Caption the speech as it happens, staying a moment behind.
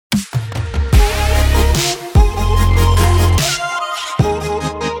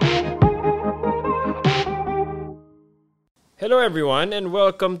Hello everyone and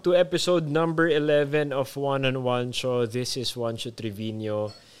welcome to episode number 11 of One-on-One Show. This is Juancho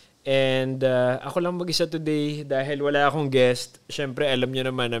Trevino. And ako lang mag-isa today dahil wala akong guest. Siyempre alam nyo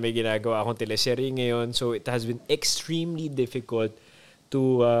naman na may ginagawa akong teleserye ngayon. So it has been extremely difficult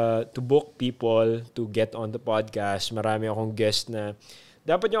to book people to get on the podcast. Marami akong guest na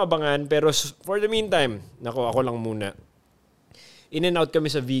dapat nyo abangan. Pero for the meantime, ako lang muna. In and out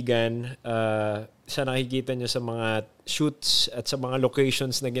kami sa vegan. Sa nakikita nyo sa mga shoots at sa mga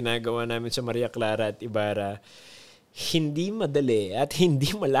locations na ginagawa namin sa Maria Clara at Ibarra, hindi madali at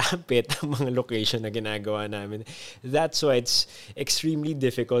hindi malapit ang mga location na ginagawa namin. That's why it's extremely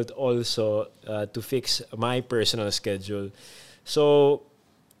difficult also to fix my personal schedule. So,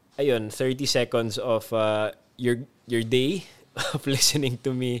 ayun, 30 seconds of your day of listening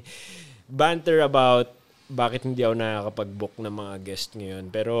to me banter about bakit hindi ako nakakapag-book ng mga guest ngayon.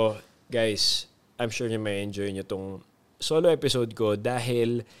 Pero, guys, I'm sure nyo may enjoy nyo tong solo episode ko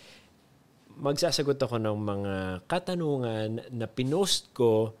dahil magsasagot ako ng mga katanungan na pinost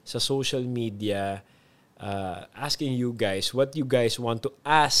ko sa social media asking you guys what you guys want to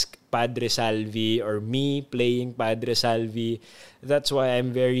ask Padre Salvi or me playing Padre Salvi. That's why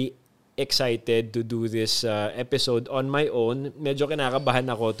I'm very excited to do this episode on my own. Medyo kinakabahan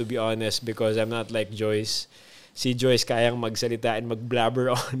ako, to be honest, because I'm not like Joyce. Si Joyce kayang magsalita and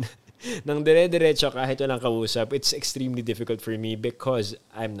mag-blabber on nang dire-diretso kahit walang kausap. It's extremely difficult for me because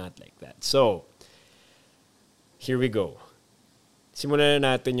I'm not like that. So, here we go. Simulan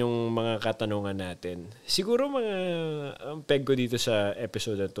na natin yung mga katanungan natin. Siguro ang peg ko dito sa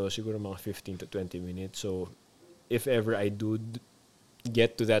episode na to, siguro mga 15 to 20 minutes. So, if ever I do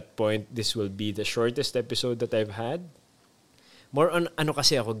get to that point, this will be the shortest episode that I've had. More on,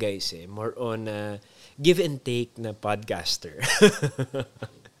 kasi ako guys more on give and take na podcaster.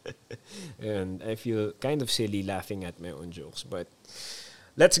 And I feel kind of silly laughing at my own jokes. But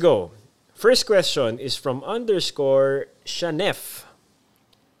let's go. First question is from _Shanef.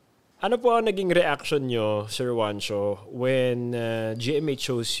 Ano po ang naging reaction nyo, Sir Juancho, when GMA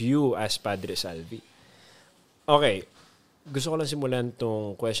chose you as Padre Salvi? Okay. Gusto ko lang simulan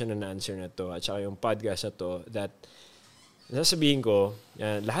tong question and answer na to at saka yung podcast na to that sasabihin ko,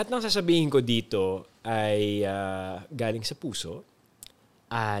 lahat ng sasabihin ko dito ay galing sa puso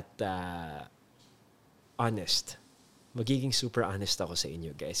at honest. Magiging super honest ako sa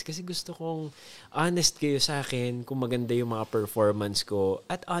inyo, guys. Kasi gusto kong honest kayo sa akin kung maganda yung mga performance ko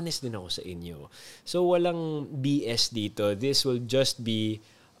at honest din ako sa inyo. So, walang BS dito. This will just be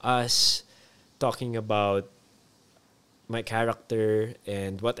us talking about my character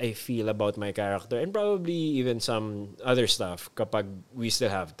and what I feel about my character and probably even some other stuff kapag we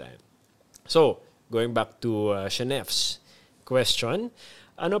still have time. So, going back to Shanef's question,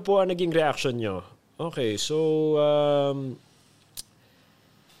 ano po ang naging reaction nyo? Okay, so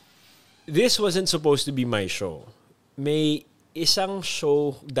this wasn't supposed to be my show. May isang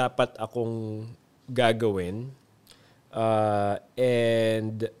show dapat akong gagawin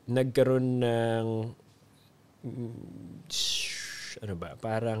and nagkaroon ng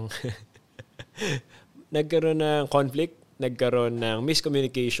parang nagkaroon ng conflict, nagkaroon ng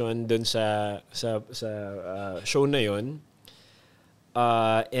miscommunication dun sa show na yon.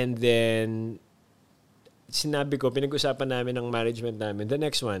 And then sinabi ko, pinag-usapan namin ng management namin, the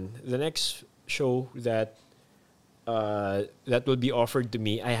next show that will be offered to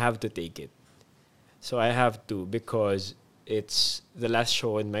me, I have to take it. So I have to because it's the last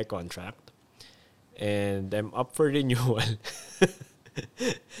show in my contract and I'm up for renewal.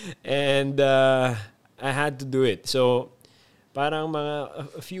 And I had to do it. So parang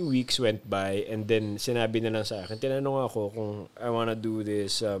a few weeks went by and then sinabi na lang sa akin, tinanong ako kung I wanna do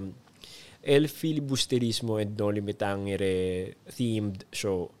this El Filibusterismo and No Limitangere themed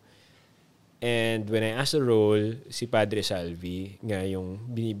show. And when I asked the role, si Padre Salvi nga yung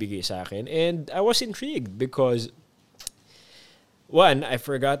binibigay sa akin. And I was intrigued because one, I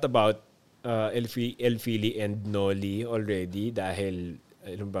forgot about El Fili and Noli already dahil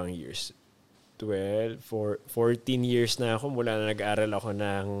ilang bang years? 14 years na ako mula na nag-aaral ako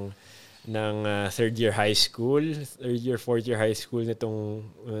ng third year, fourth year high school nitong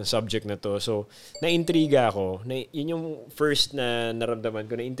subject na to. So, na-intriga ako. Yun yung first na naramdaman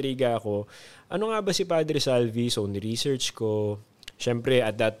ko. Na-intriga ako. Ano nga ba si Padre Salvi? So, ni-research ko. Siyempre,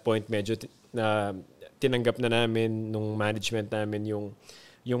 at that point, medyo tinanggap na namin nung management namin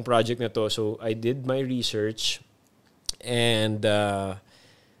yung project na to. So, I did my research and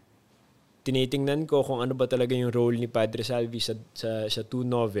tinitingnan ko kung ano ba talaga yung role ni Padre Salvi sa two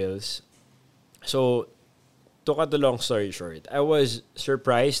novels. So, to cut the long story short, I was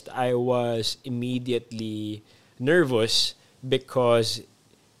surprised. I was immediately nervous because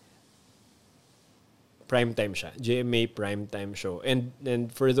primetime siya. GMA primetime show. And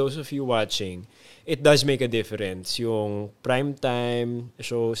for those of you watching, it does make a difference. Yung primetime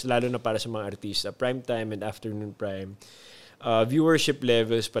shows, lalo na para sa mga artista, primetime and afternoon prime, viewership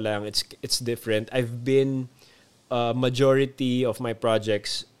levels pa lang, it's different. I've been, majority of my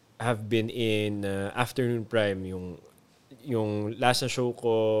projects have been in afternoon prime. Yung last na show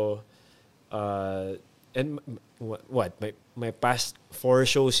ko, and what my past 4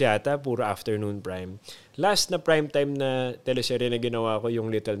 shows yata puro afternoon prime. Last na prime time na teleserye na ginawa ko yung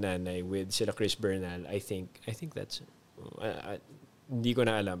Little Nanay with sila Chris Bernal. I think that's hindi ko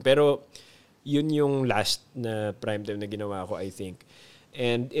na alam, pero yun yung last na prime time na ginawa ko, I think.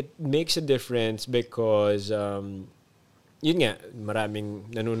 And it makes a difference because yun nga,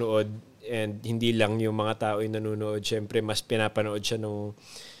 maraming nanonood, and hindi lang yung mga tao yung nanonood. Syempre mas pinapanood siya nung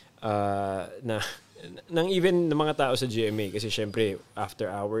ng even ng mga tao sa GMA, kasi syempre after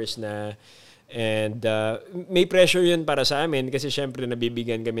hours na, and may pressure yun para sa amin kasi syempre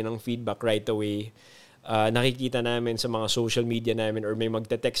nabibigyan kami ng feedback right away. Nakikita namin sa mga social media namin, or may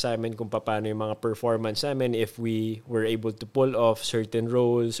magte-text sa amin kung paano yung mga performance namin, if we were able to pull off certain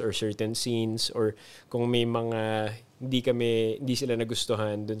roles or certain scenes, or kung may mga hindi sila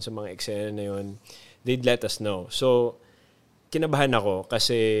nagustuhan dun sa mga eksena na yun, they'd let us know. So kinabahan ako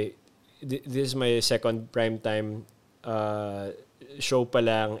kasi this is my second primetime show pa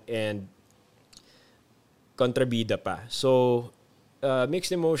lang, and kontrabida pa. So,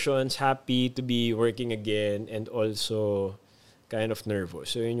 mixed emotions, happy to be working again, and also kind of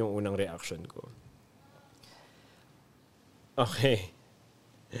nervous. So, yun yung unang reaction ko. Okay.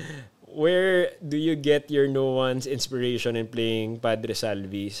 Where do you get your nuance inspiration in playing Padre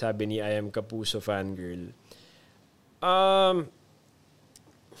Salvi? Sabi ni I Am Kapuso Fangirl.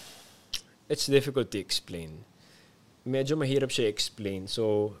 It's difficult to explain. Medyo mahirap siya explain.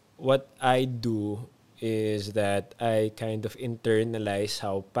 So, what I do is that I kind of internalize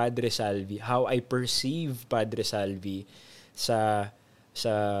how I perceive Padre Salvi sa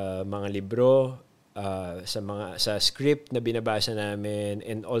mga libro, sa script na binabasa namin,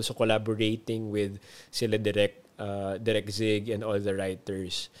 and also collaborating with sila Direk Zig and all the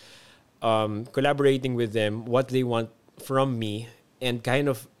writers. Collaborating with them, what they want from me, and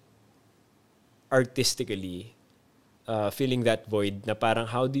kind of artistically filling that void na parang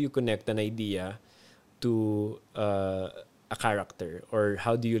how do you connect an idea to a character, or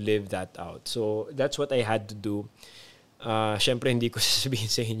how do you live that out. So that's what I had to do. Syempre hindi ko sasabihin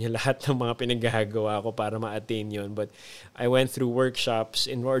sa inyo lahat ng mga pinaggagawa ko para ma-attain yun, but I went through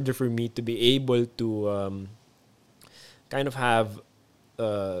workshops in order for me to be able to kind of have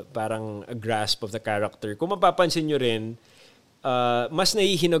parang a grasp of the character. Kung mapapansin nyo rin, mas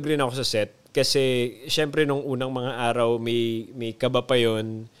nahihinog rin ako sa set. Kasi, syempre, nung unang mga araw, may kaba pa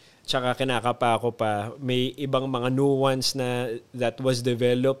yun, tsaka kinakapa ako pa. May ibang mga nuance na that was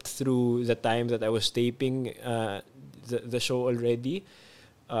developed through the time that I was taping the show already.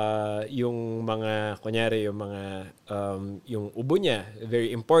 Yung mga, kunyari, yung ubo niya,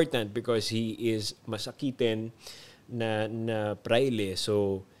 very important because he is masakitin na praile.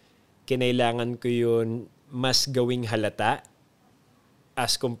 So, kinailangan ko yun mas gawing halata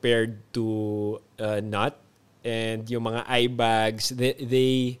as compared to not. And yung mga eye bags,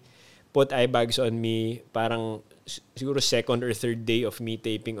 they put eye bags on me parang siguro second or third day of me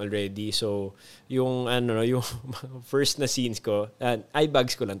taping already. So yung yung first na scenes ko, eye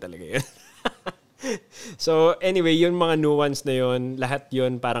bags ko lang talaga yun. So anyway, yung mga nuance na yun, lahat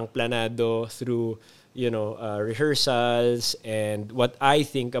yun parang planado through rehearsals and what I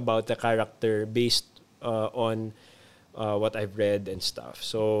think about the character based on what I've read and stuff.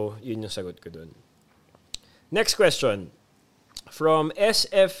 So, yun yung sagot ko dun. Next question. From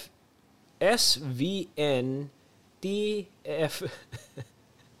SVNTF.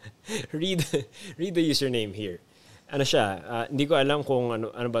 read the username here. Ano siya? Hindi ko alam kung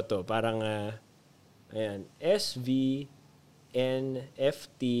ano ba to. Parang, ayan, SVNFT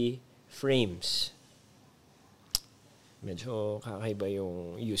Frames. Medyo kakaiba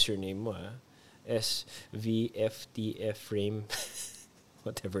yung username mo, ha? SVFTF frame.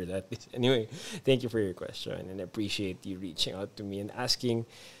 Whatever that is. Anyway, thank you for your question, and I appreciate you reaching out to me and asking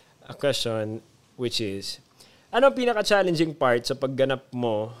a question, which is, ano ang pinaka-challenging part sa pagganap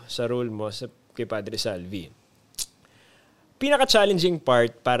mo sa role mo kay Padre Salvi? Pinaka-challenging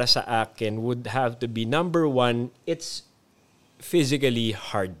part para sa akin would have to be, number one, it's physically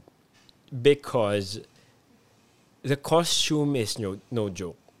hard because the costume is no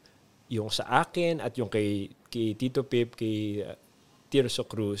joke. Yung sa akin at yung kay Tito Pip, kay Tirso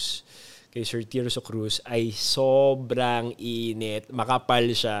Cruz, kay Sir Tirso Cruz ay sobrang init.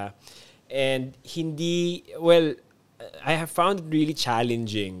 Makapal siya. And I have found it really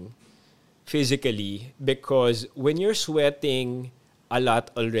challenging physically because when you're sweating a lot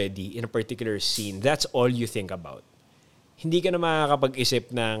already in a particular scene, that's all you think about. Hindi ka na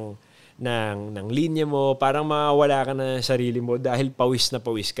makakapag-isip ng linya mo, parang mawala ka na sa sarili mo dahil pawis na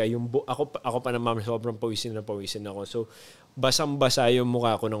pawis ka. Ako pa naman sobrang pawisin ako. So basang-basa yung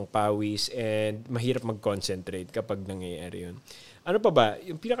mukha ko ng pawis and mahirap mag-concentrate kapag nangyayari yun. Ano pa ba?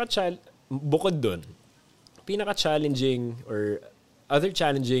 Yung bukod dun, pinaka-challenging or other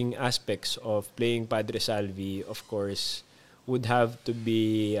challenging aspects of playing Padre Salvi, of course, would have to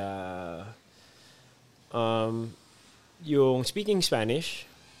be yung speaking Spanish.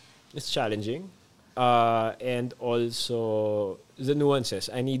 It's challenging. And also the nuances.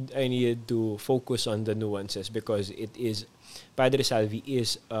 I needed to focus on the nuances because Padre Salvi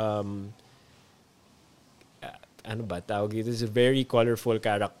is ano ba tawag dito? He's a very colorful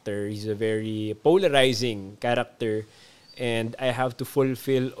character. He's a very polarizing character, and I have to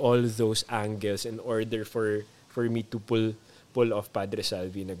fulfill all those angles in order for me to pull off Padre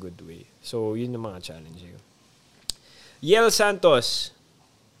Salvi in a good way. So yun ang mga challenging. Yel Santos,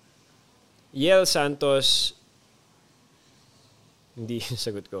 hindi yung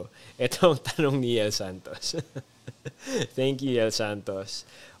sagot ko. Ito ang tanong ni Yel Santos. Thank you, Yel Santos.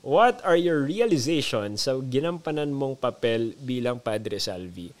 What are your realizations sa ginampanan mong papel bilang Padre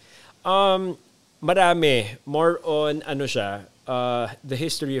Salvi? Marami. More on, the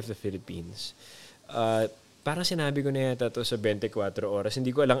history of the Philippines. Parang sinabi ko na yata to sa 24 oras.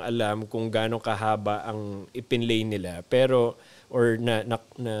 Hindi ko alam kung gaano kahaba ang ipinlay nila. Pero, or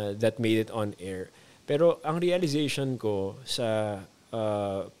that made it on air. Pero ang realization ko sa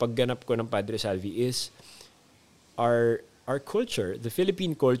pagganap ko ng Padre Salvi is our culture, the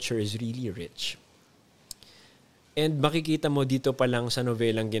Philippine culture is really rich. And makikita mo dito pa lang sa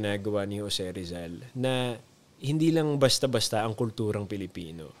novelang ginagawa ni Jose Rizal na hindi lang basta-basta ang kulturang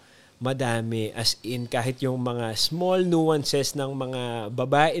Pilipino. Madami, as in kahit yung mga small nuances ng mga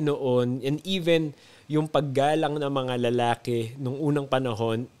babae noon and even yung paggalang ng mga lalaki nung unang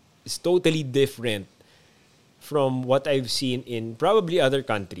panahon is totally different from what I've seen in probably other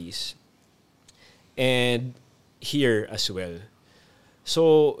countries and here as well.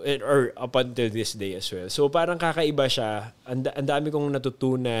 So, or up until this day as well. So, parang kakaiba siya. Ang dami kong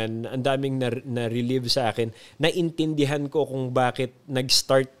natutunan, ang daming na-relive sa akin. Naintindihan ko kung bakit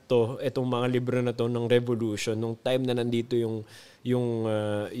nag-start itong mga libro na to ng Revolution, nung time na nandito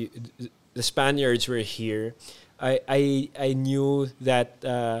the Spaniards were here. I knew that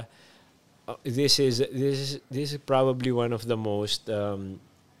this is probably one of the most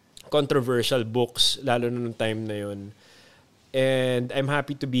controversial books, lalo na nung time na yun. And I'm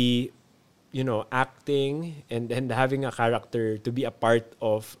happy to be, acting and having a character to be a part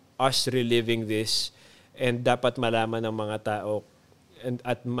of us reliving this, and dapat malaman ng mga tao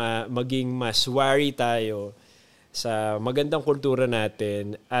at maging mas wary tayo sa magandang kultura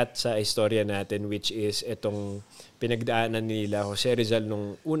natin at sa istorya natin, which is itong pinagdaanan nila Jose Rizal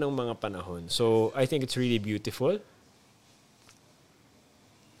nung unang mga panahon. So I think it's really beautiful.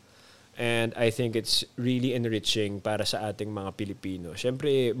 And I think it's really enriching para sa ating mga Pilipino.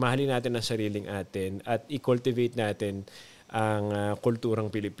 Siyempre, mahalin natin ang sariling atin at i-cultivate natin ang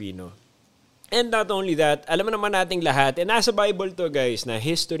kulturang Pilipino. And not only that, alam naman nating lahat, and nasa Bible to guys, na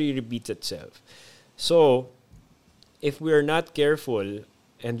history repeats itself. So, if we're not careful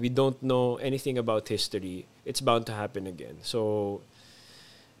and we don't know anything about history, it's bound to happen again. So,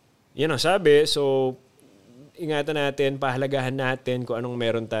 yan ang sabi. So, ingatan natin, pahalagahan natin kung anong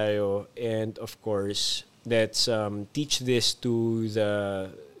meron tayo, and of course, let's teach this to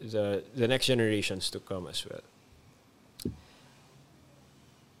the next generations to come as well.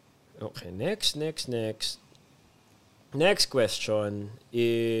 Okay, next question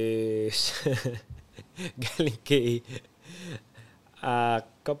is galing kay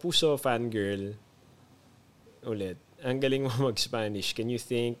Kapuso Fangirl ulit. Ang galing mo mag-Spanish. Can you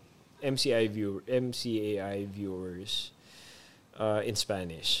think MCAI viewers in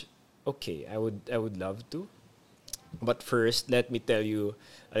Spanish? Okay, I would love to. But first, let me tell you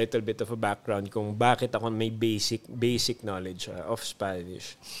a little bit of a background kung bakit ako may basic knowledge of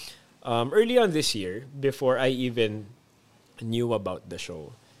Spanish. Early on this year, before I even knew about the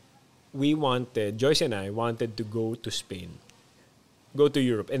show, Joyce and I wanted to go to Spain, go to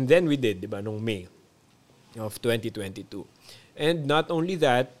Europe, and then we did, diba, nung May of 2022. And not only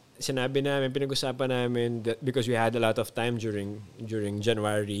that, pinag-usapan namin that because we had a lot of time during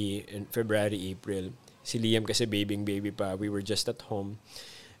January and February, April. Si Liam kasi baby pa. We were just at home.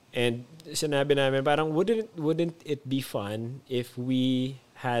 And sinabi namin, parang wouldn't it be fun if we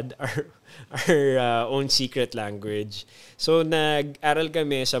had our own secret language? So, nag-aral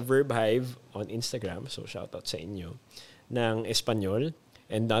kami sa Verb Hive on Instagram. So, shoutout sa inyo. Ng Espanyol.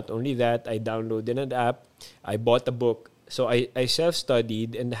 And not only that, I downloaded an app. I bought a book. So, I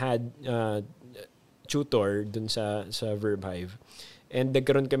self-studied and had tutor dun sa Verb Hive. And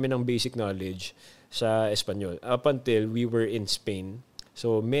nagkaroon kami ng basic knowledge sa Espanyol. Up until we were in Spain.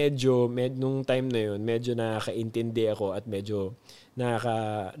 So, nung time na yun, medyo nakakaintindi ako at medyo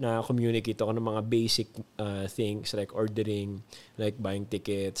nakaka-communicate ako ng mga basic things like ordering, like buying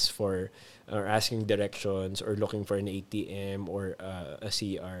tickets or asking directions or looking for an ATM or a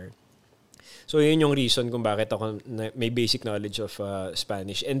CR. So, yun yung reason kung bakit ako may basic knowledge of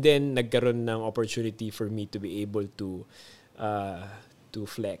Spanish. And then, nagkaroon ng opportunity for me to be able to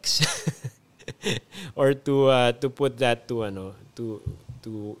flex or to put that to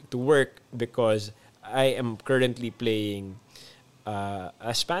work because I am currently playing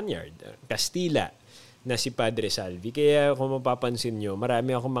a Spaniard, Castilla, na si Padre Salvi. Kaya kung mapapansin nyo,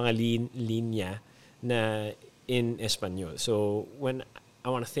 marami akong mga linya na in Espanyol. So, when I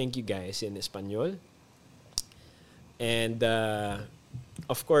want to thank you guys in Espanyol. And,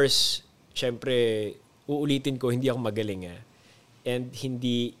 of course, syempre, uulitin ko, hindi ako magaling And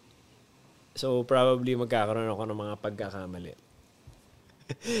hindi, so probably magkakaroon ako ng mga pagkakamali.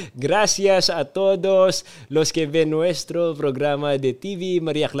 Gracias a todos los que ven nuestro programa de TV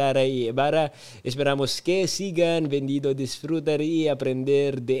María Clara y Ibarra. Esperamos que sigan vendiendo, disfrutar y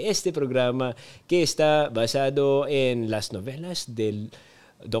aprender de este programa que está basado en las novelas del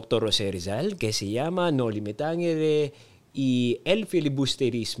Dr. José Rizal que se llama No Limitangere y El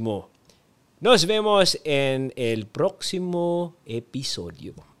Filibusterismo. Nos vemos en el próximo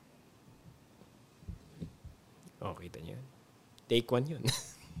episodio. Oh, kita niyo. Take 1 yun.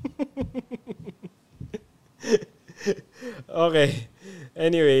 Okay.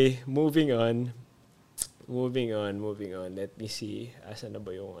 Anyway, moving on. Let me see. Asan na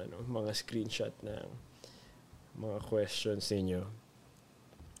ba yung mga screenshot ng mga questions ninyo?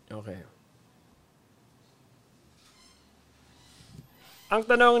 Okay. Ang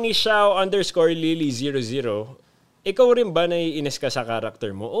tanong ni Xiao_Lily00, ikaw rin ba naiinis ka sa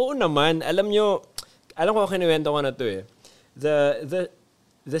character mo? Oo naman. Alam ko kinuwento ko na to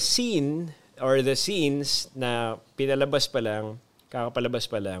The scene or the scenes na kakapalabas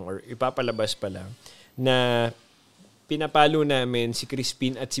pa lang or ipapalabas pa lang na pinapalo namin si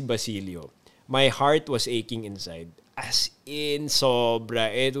Crispin at si Basilio. My heart was aching inside. As in, sobra.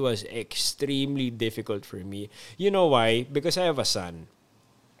 It was extremely difficult for me. You know why? Because I have a son.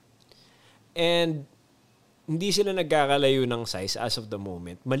 And hindi sila nagkakalayo ng size as of the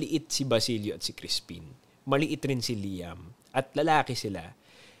moment. Maliit si Basilio at si Crispin. Maliit rin si Liam. At lalaki sila.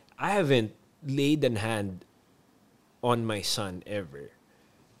 I haven't laid an hand on my son ever.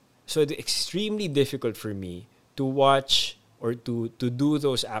 So it's extremely difficult for me to watch or to do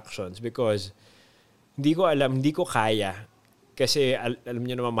those actions because hindi ko alam, hindi ko kaya. Kasi alam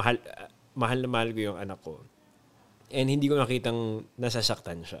niyo naman, mahal na mahal ko yung anak ko. And hindi ko nakitang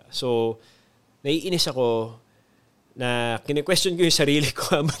nasasaktan siya. So, naiinis ako na kine-question ko yung sarili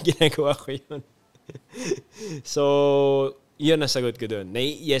ko habang ginagawa ko yun. So, yun ang sagot ko dun.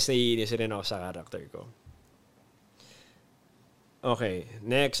 Yes, naiinis rin ako sa character ko. Okay,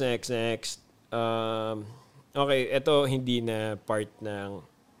 next. Okay, ito hindi na part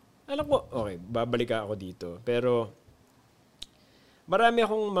ng... Alam ko, okay, babalik ako dito. Pero, marami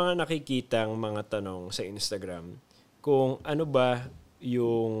akong mga nakikitang mga tanong sa Instagram kung ano ba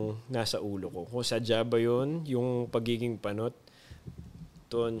yung nasa ulo ko. Kung sadya ba yun, yung pagiging panot,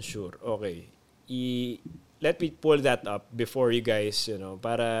 tonsure. Okay. Let me pull that up before you guys,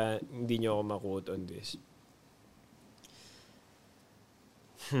 para hindi nyo ako ma-quote on this.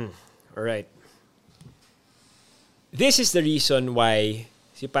 Alright. This is the reason why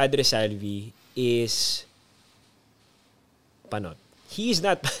si Padre Salvi is panot. He's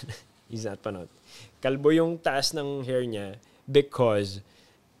not panot. Kalbo yung taas ng hair niya because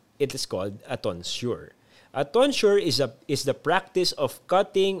it is called a tonsure. A tonsure is the practice of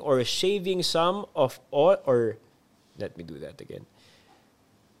cutting or shaving some of all, or let me do that again.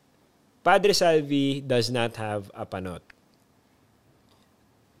 Padre Salvi does not have a panot.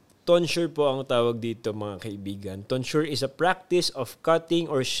 Tonsure po ang tawag dito, mga kaibigan. Tonsure is a practice of cutting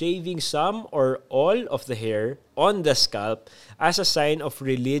or shaving some or all of the hair on the scalp as a sign of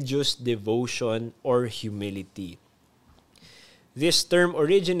religious devotion or humility. This term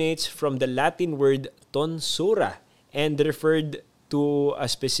originates from the Latin word tonsura and referred to a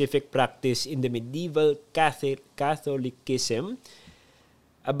specific practice in the medieval Catholicism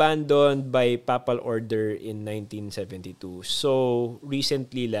abandoned by papal order in 1972. So,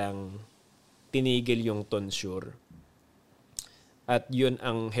 recently lang tinigil yung tonsure. At yun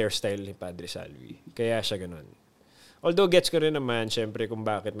ang hairstyle ni Padre Salvi. Kaya siya ganun. Although gets ko rin naman, syempre, kung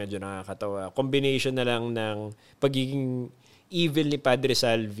bakit medyo nakakatawa. Combination na lang ng pagiging evil ni Padre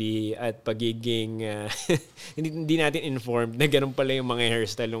Salvi at pagiging hindi natin informed na ganun pala yung mga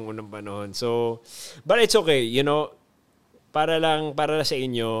hairstyle nung unang panahon. So, but it's okay. You know, para sa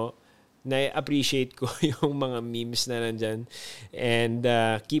inyo, na-appreciate ko yung mga memes na nandyan. And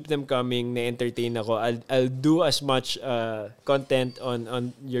keep them coming. Na-entertain ako. I'll do as much content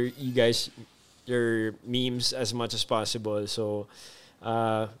on you guys, your memes as much as possible. So,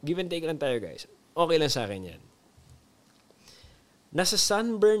 give and take lang tayo, guys. Okay lang sa akin yan. Nasa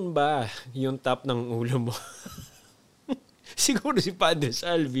sunburn ba yung top ng ulo mo? Siguro si Padre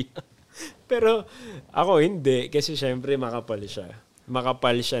Salvi. Pero ako hindi. Kasi syempre makapal siya.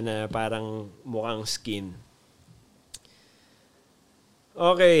 Makapal siya na parang mukhang skin.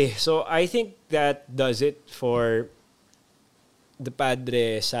 Okay. So I think that does it for the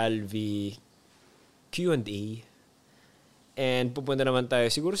Padre Salvi Q&A. And pupunta naman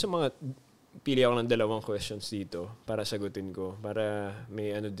tayo siguro sa mga... Pili ako ng 2 questions dito para sagutin ko. Para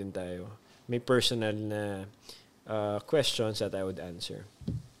may ano din tayo. May personal na questions that I would answer.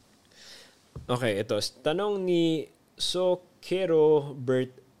 Okay, ito. Tanong ni Sokero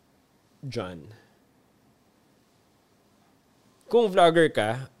Bert John. Kung vlogger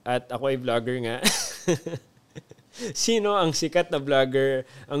ka, at ako ay vlogger nga, sino ang sikat na vlogger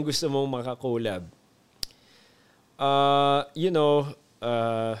ang gusto mong makakolab?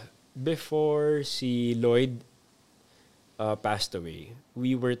 Before si Lloyd passed away,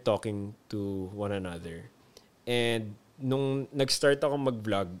 we were talking to one another. And nung nag-start ako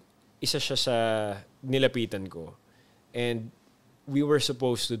mag-vlog, isa siya sa nilapitan ko. And we were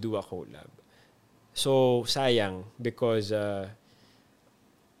supposed to do a collab. So, sayang because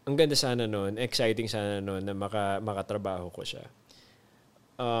ang ganda sana nun, exciting sana nun na makatrabaho ko siya.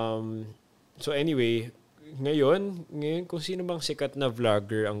 So anyway, ngayon kung sino bang sikat na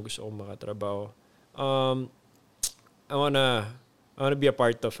vlogger ang gusto kong makatrabaho, I wanna be a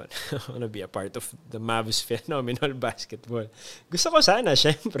part of the Mavs phenomenal basketball. Gusto ko sana,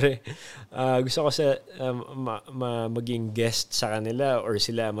 syempre. Gusto ko sa maging guest sa kanila or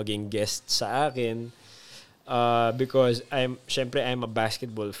sila maging guest sa akin. Because I'm a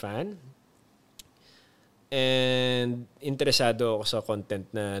basketball fan. And interesado ako sa content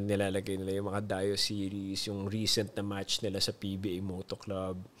na nilalagay nila, yung mga Dio series, yung recent na match nila sa PBA Moto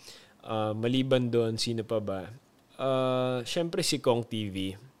Club. Maliban doon, sino pa ba? Syempre si Kong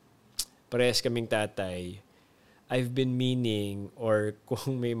TV. Parehas kaming tatay. I've been meaning, or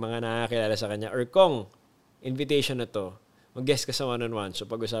kung may mga nakakilala sa kanya, or Kong, invitation na to. Mag-guest ka sa one-on-one. So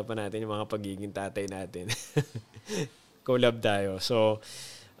pag-usapan natin yung mga pagiging tatay natin. Collab tayo. So,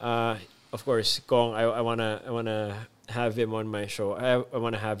 of course, Kong, I wanna have him on my show. I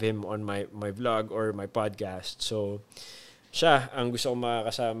wanna have him on my vlog or my podcast. So, siya ang gusto kong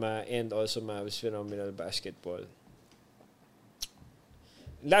makakasama, and also Mavs Phenomenal Basketball.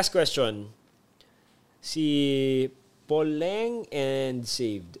 Last question. Si Poleng and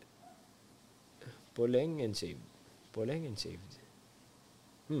Saved.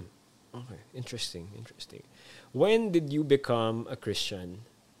 Okay. Interesting. When did you become a Christian?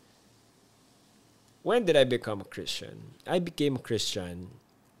 When did I become a Christian? I became a Christian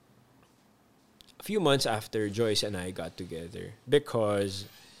a few months after Joyce and I got together because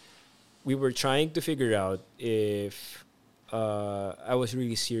we were trying to figure out if I was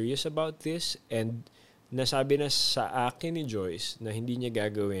really serious about this, and nasabi na sa akin ni Joyce na hindi niya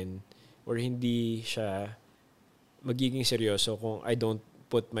gagawin or hindi siya magiging seryoso kung I don't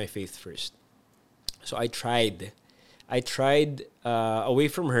put my faith first. So I tried away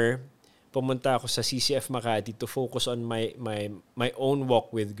from her. Pumunta ako sa CCF Makati to focus on my own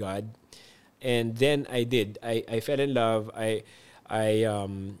walk with God. And then I did. I fell in love. I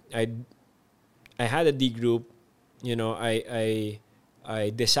had a D group. You know, I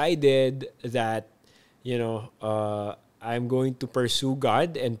decided that, you know, I'm going to pursue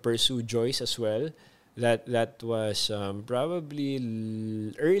God and pursue Joyce as well. That was probably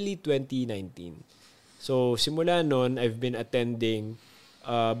early 2019. So simula noon, I've been attending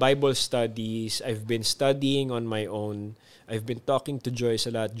Bible studies. I've been studying on my own. I've been talking to Joyce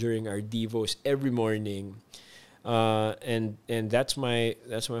a lot during our devos every morning. And that's my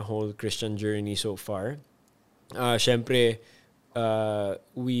whole Christian journey so far. Syempre,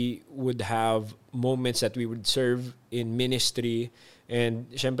 we would have moments that we would serve in ministry,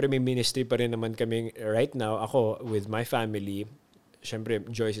 and syempre may ministry pa rin naman kami right now, ako with my family, syempre,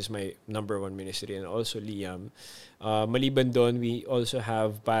 Joyce is my number one ministry and also Liam. Maliban doon, we also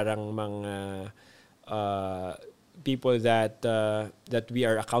have parang mga people that we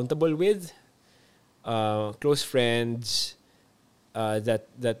are accountable with, close friends,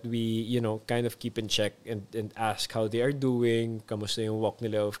 that we kind of keep in check and ask how they are doing, kamusta yung walk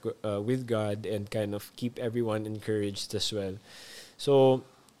nila with God, and kind of keep everyone encouraged as well. So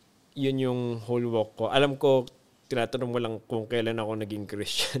yun yung whole walk ko. Alam ko tinatanong mo lang kung kailan ako naging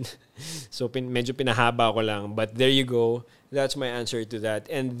Christian. So medyo pinahaba ko lang, but there you go. That's my answer to that,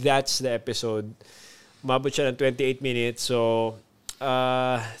 and that's the episode. Umabot siya ng 28 minutes. So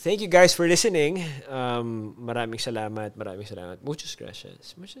thank you guys for listening. Maraming salamat. Muchas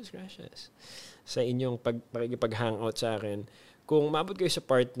gracias sa inyong pakikipag-hangout sa akin. Kung maabot kayo sa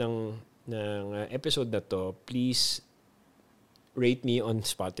part ng episode na to, please rate me on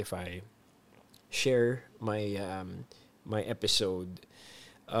Spotify. Share my episode.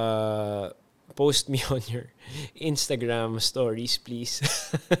 Post me on your Instagram stories, please.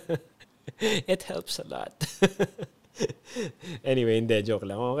 It helps a lot. Anyway, hindi, joke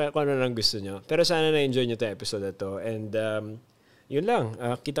lang. Okay, kung ano lang gusto nyo. Pero sana na-enjoy nyo itong episode na to. And yun lang.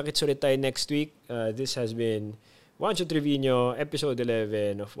 Kita-kits ulit tayo next week. This has been Juancho Trevino, episode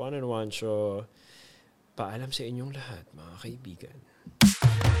 11 of One on One Show. Paalam sa inyong lahat, mga kaibigan.